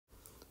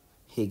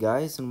Hey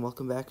guys, and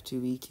welcome back to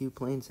EQ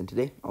Planes, and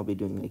today I'll be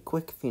doing a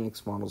quick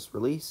Phoenix models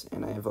release,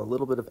 and I have a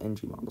little bit of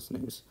NG models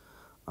news.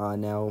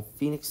 Now,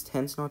 Phoenix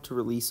tends not to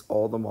release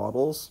all the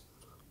models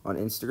on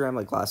Instagram.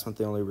 Like last month,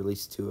 they only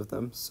released 2 of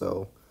them,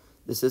 so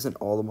this isn't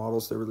all the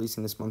models they're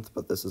releasing this month,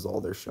 but this is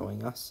all they're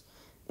showing us.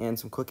 And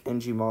some quick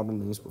NG model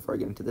news before I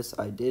get into this.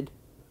 I did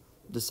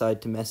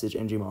decide to message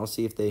NG models,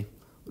 see if they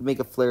would make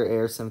a Flair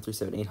Air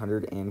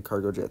 737-800 and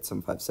Cargo Jet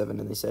 757,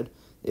 and they said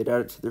they'd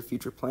add it to their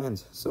future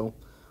plans. So,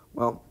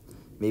 well,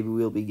 maybe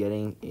we'll be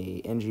getting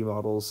a NG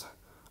models,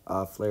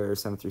 Flair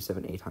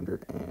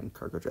 737-800 and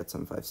Cargo Jet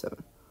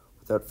 757.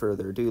 Without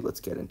further ado, let's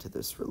get into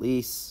this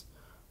release.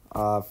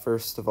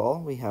 First of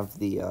all, we have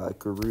the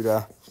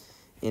Garuda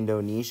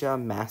Indonesia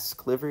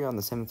mask livery on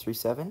the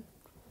 737.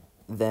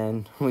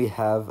 Then we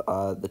have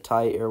the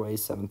Thai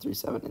Airways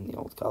 737 in the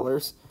old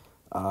colors.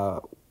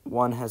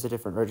 One has a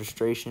different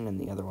registration and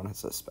the other one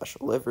has a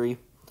special livery,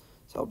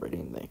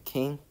 celebrating the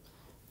king.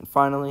 And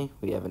finally,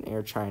 we have an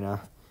Air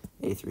China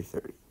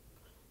A330.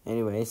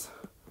 Anyways,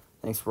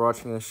 thanks for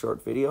watching this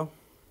short video,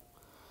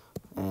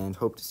 and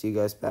hope to see you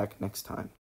guys back next time.